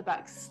 arch the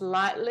back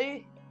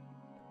slightly.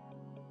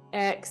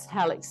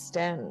 Exhale,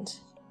 extend.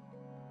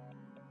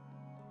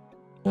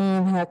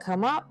 Inhale,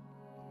 come up.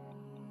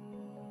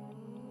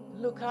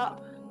 Look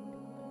up.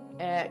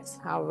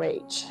 Exhale,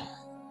 reach.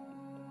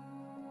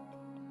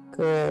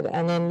 Good.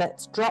 And then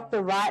let's drop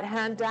the right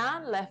hand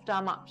down, left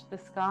arm up to the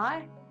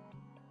sky.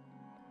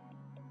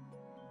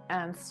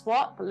 And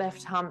swap,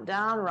 left arm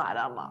down, right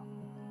arm up.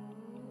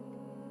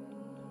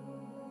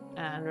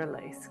 And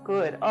release.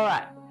 Good. All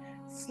right.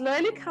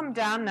 Slowly come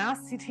down now,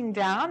 sitting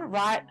down.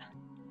 Right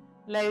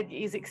leg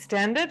is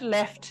extended,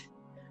 left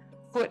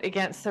foot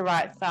against the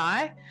right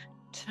thigh.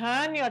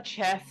 Turn your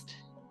chest,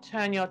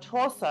 turn your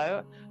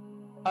torso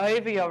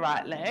over your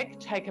right leg.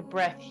 Take a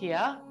breath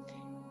here.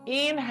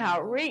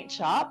 Inhale, reach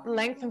up,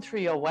 lengthen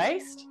through your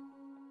waist.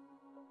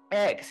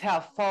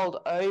 Exhale, fold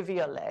over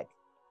your leg.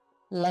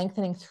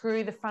 Lengthening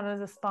through the front of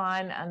the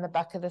spine and the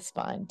back of the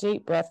spine.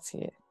 Deep breaths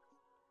here.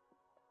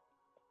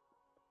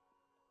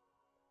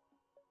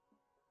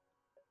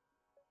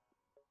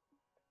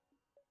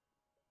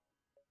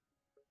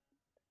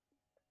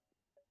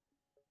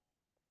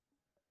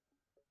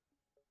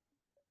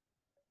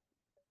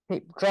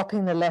 Keep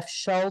dropping the left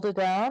shoulder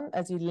down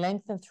as you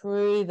lengthen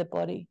through the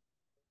body.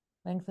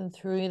 Lengthen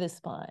through the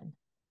spine.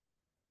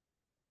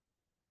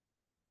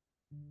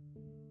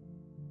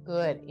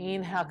 Good.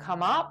 Inhale,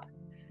 come up.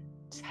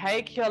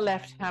 Take your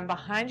left hand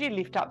behind you.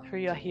 Lift up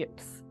through your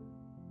hips.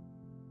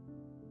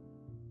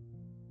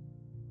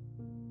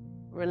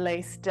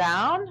 Release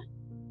down.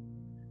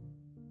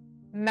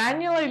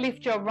 Manually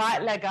lift your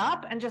right leg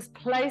up and just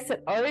place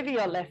it over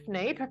your left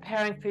knee,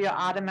 preparing for your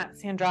Ardha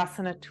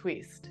Matsyendrasana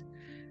twist.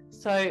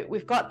 So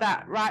we've got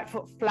that right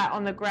foot flat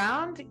on the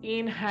ground.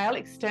 Inhale,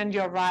 extend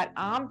your right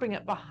arm, bring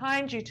it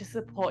behind you to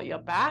support your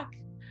back.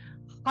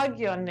 Hug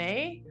your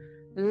knee,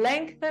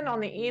 lengthen on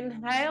the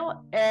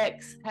inhale,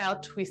 exhale,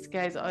 twist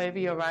gaze over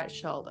your right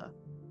shoulder.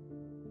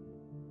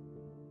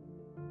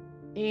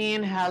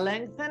 Inhale,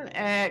 lengthen,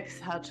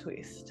 exhale,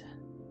 twist.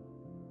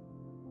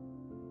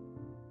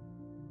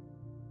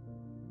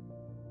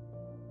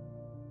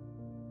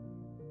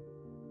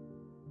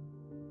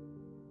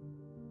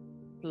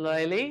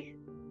 Slowly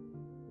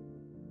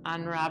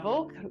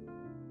unravel,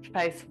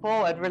 face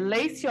forward,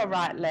 release your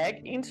right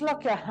leg,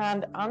 interlock your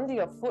hand under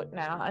your foot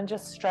now and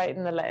just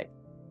straighten the leg.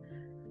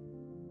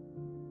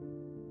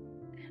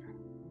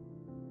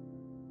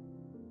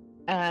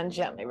 And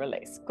gently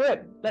release.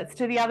 Good. Let's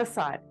do the other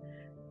side.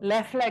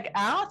 Left leg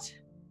out,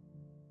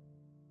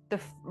 the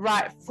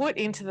right foot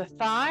into the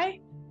thigh,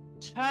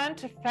 turn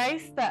to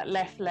face that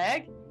left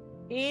leg.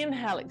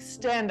 Inhale,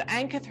 extend,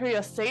 anchor through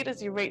your seat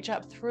as you reach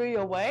up through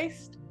your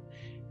waist.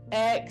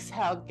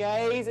 Exhale,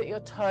 gaze at your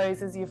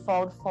toes as you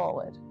fold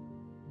forward.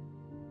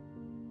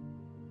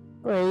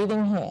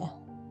 Breathing here.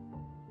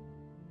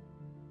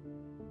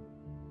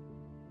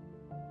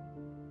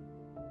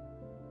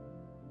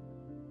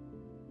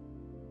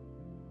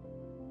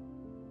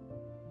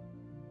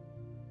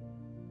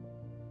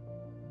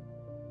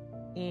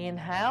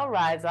 Inhale,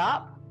 rise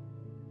up.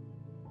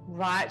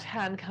 Right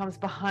hand comes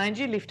behind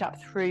you, lift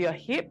up through your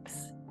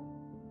hips.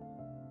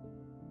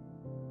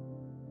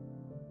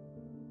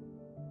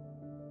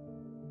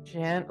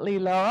 Gently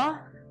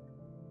lower.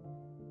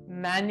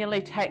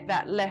 Manually take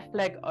that left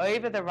leg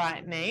over the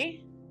right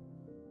knee.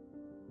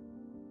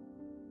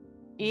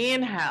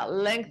 Inhale,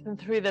 lengthen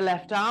through the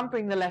left arm,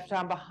 bring the left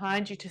arm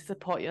behind you to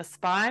support your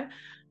spine.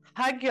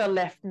 Hug your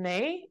left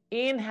knee.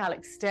 Inhale,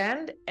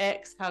 extend.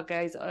 Exhale,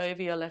 gaze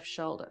over your left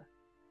shoulder.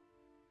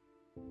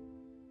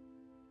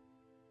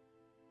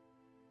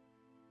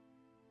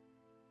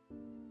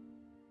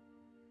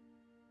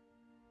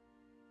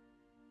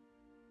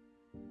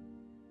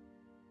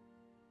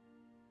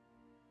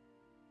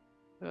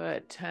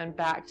 Good. Turn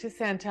back to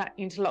center.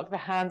 Interlock the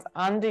hands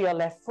under your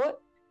left foot.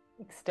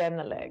 Extend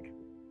the leg.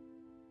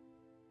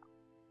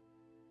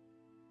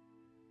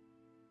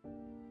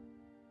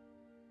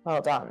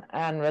 Well done.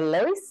 And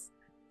release.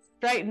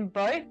 Straighten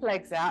both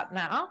legs out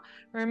now.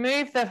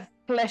 Remove the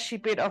fleshy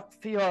bit of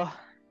your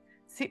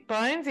sit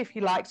bones if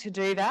you like to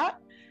do that.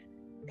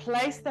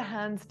 Place the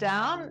hands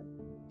down.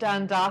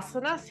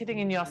 Dandasana, sitting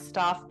in your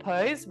staff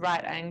pose,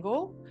 right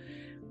angle.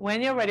 When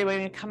you're ready, we're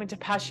going to come into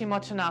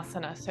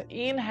Paschimottanasana. So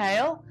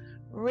inhale,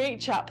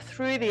 reach up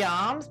through the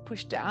arms,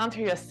 push down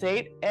through your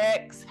seat.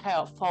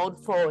 Exhale, fold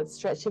forward,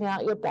 stretching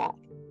out your back.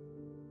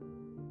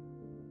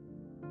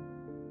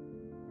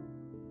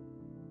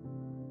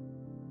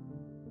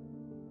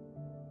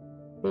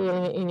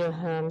 Feeling it in your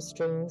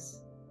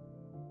hamstrings.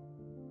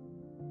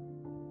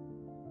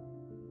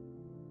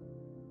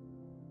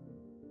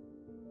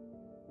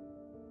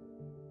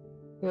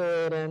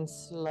 Good, and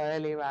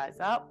slowly rise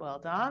up. Well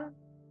done.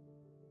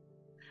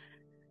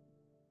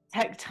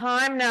 Take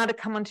time now to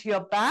come onto your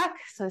back.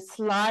 So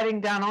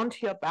sliding down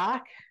onto your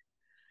back.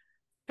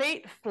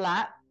 Feet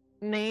flat,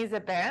 knees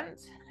are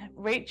bent.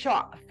 Reach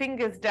your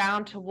fingers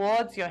down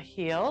towards your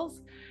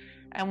heels.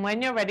 And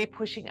when you're ready,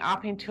 pushing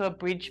up into a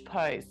bridge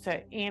pose. So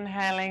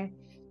inhaling,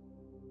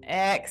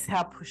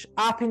 exhale, push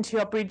up into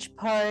your bridge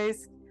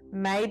pose.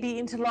 Maybe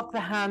interlock the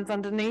hands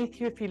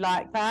underneath you if you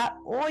like that,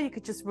 or you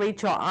could just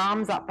reach your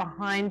arms up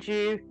behind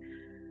you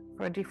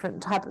for a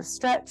different type of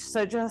stretch.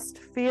 So just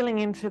feeling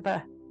into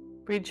the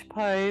bridge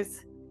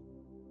pose.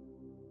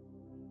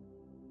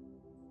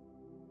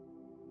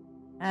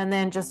 And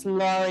then just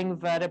lowering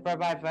vertebra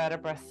by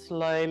vertebra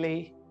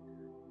slowly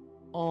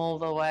all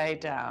the way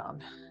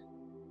down.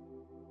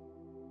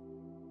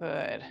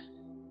 Good.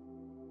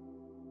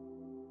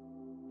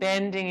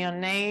 Bending your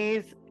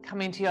knees,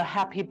 come into your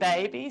happy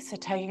baby. So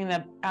taking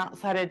the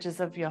outside edges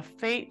of your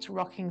feet,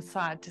 rocking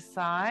side to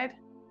side.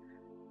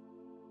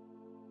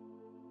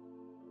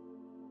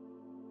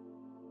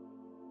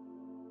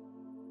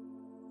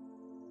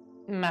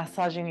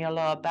 Massaging your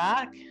lower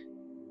back.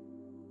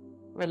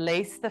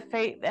 Release the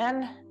feet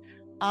then.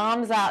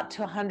 Arms out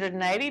to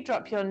 180.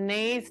 Drop your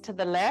knees to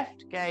the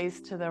left, gaze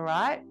to the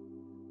right.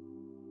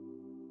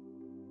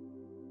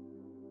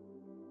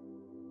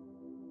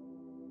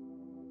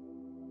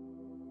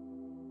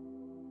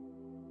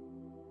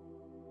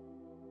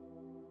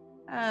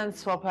 And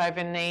swap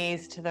over,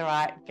 knees to the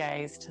right,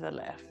 gaze to the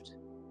left.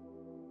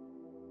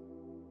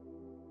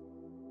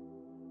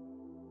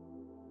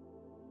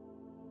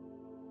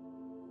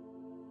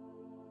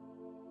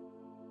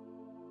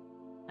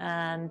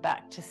 And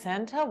back to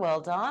center, well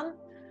done.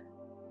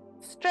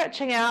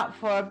 Stretching out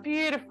for a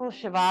beautiful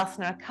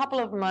Shavasana, a couple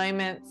of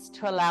moments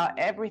to allow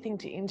everything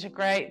to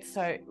integrate.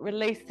 So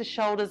release the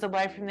shoulders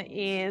away from the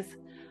ears,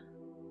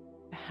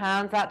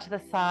 hands out to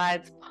the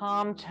sides,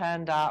 palm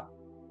turned up.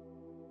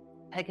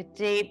 Take a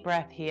deep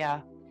breath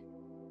here.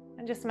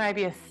 And just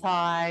maybe a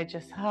sigh,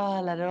 just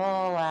let it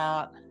all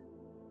out.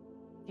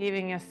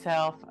 Giving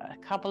yourself a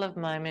couple of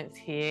moments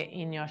here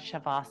in your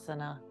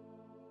Shavasana.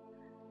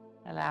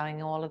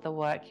 Allowing all of the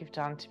work you've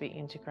done to be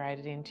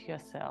integrated into your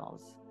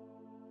cells.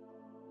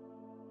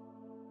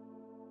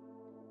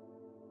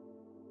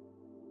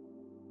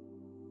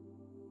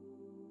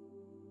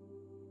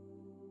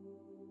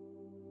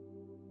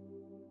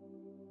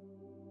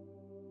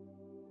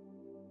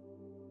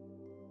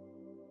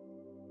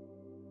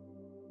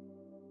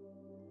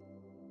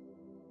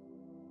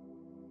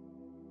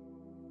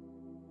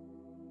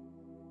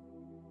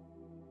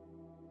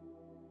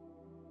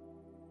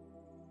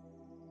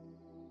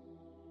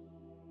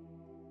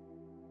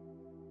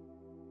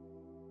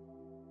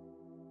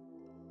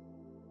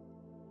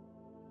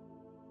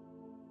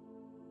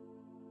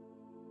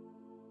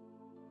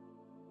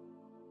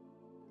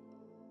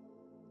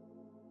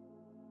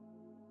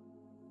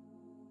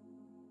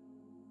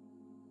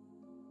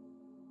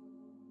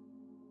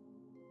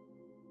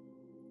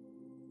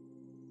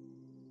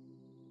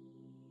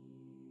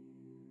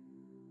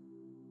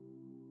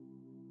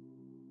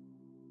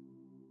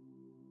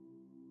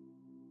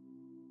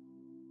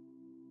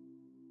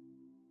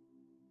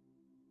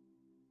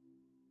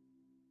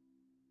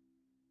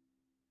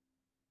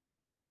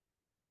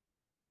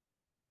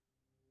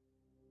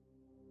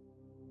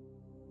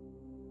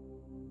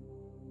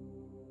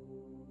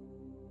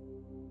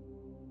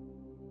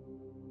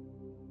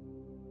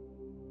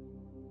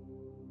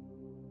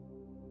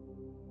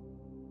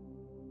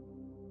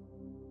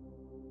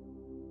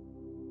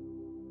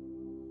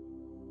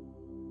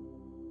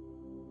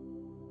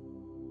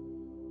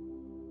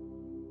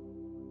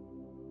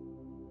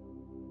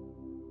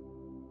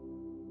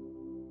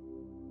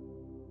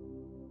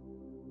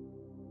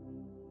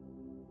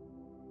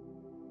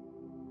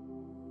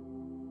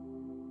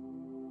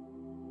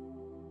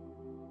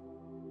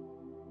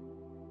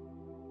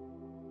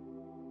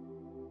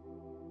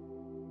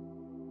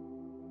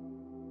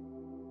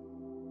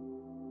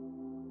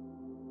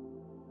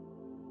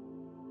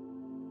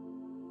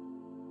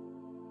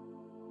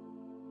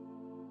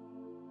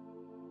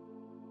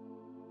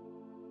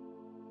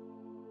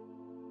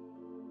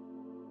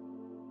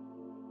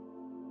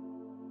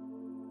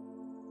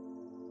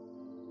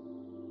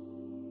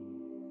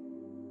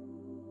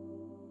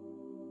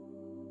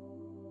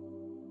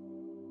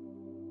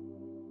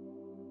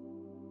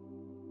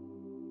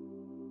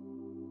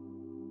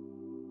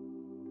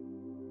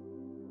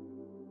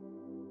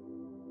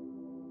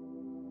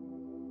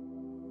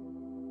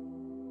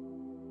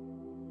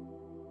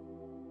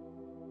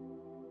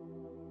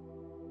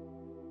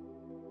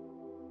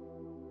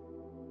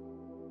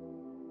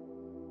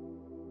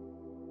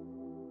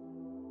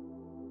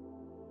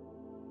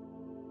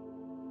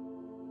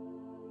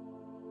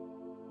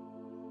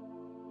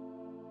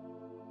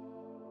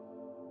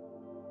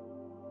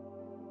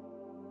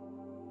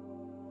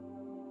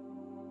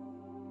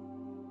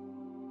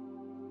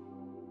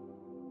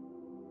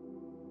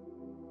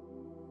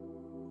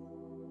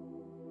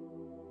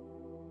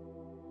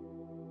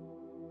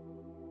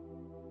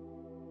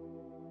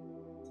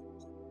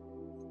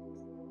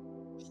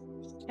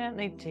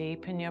 Gently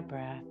deepen your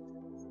breath.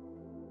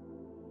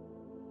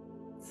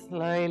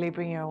 Slowly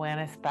bring your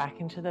awareness back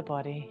into the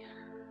body.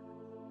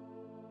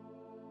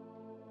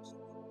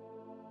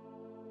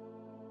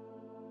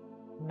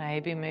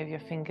 Maybe move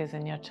your fingers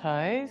and your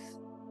toes.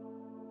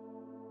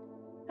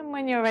 And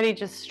when you're ready,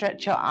 just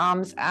stretch your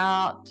arms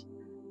out,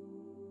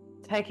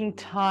 taking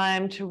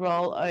time to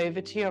roll over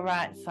to your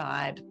right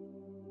side.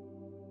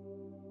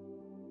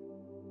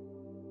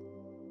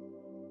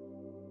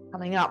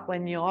 Coming up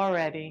when you're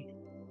ready.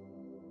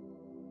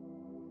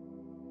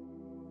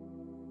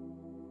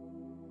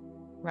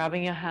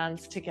 Rubbing your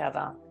hands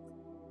together.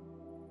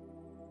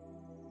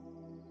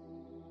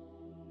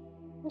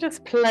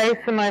 Just place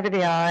them over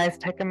the eyes.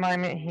 Take a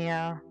moment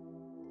here.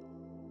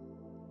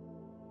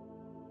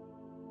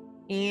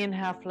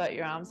 Inhale, float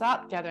your arms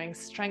up, gathering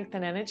strength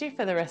and energy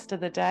for the rest of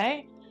the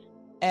day.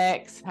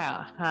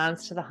 Exhale,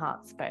 hands to the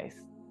heart space.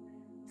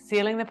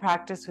 Sealing the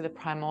practice with a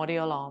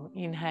primordial Om.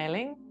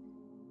 Inhaling.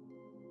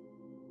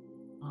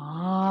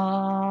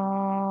 Om.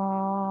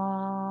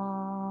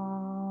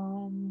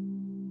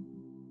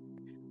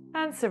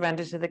 And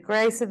surrender to the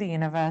grace of the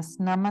universe.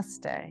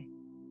 Namaste.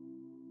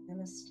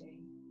 Namaste.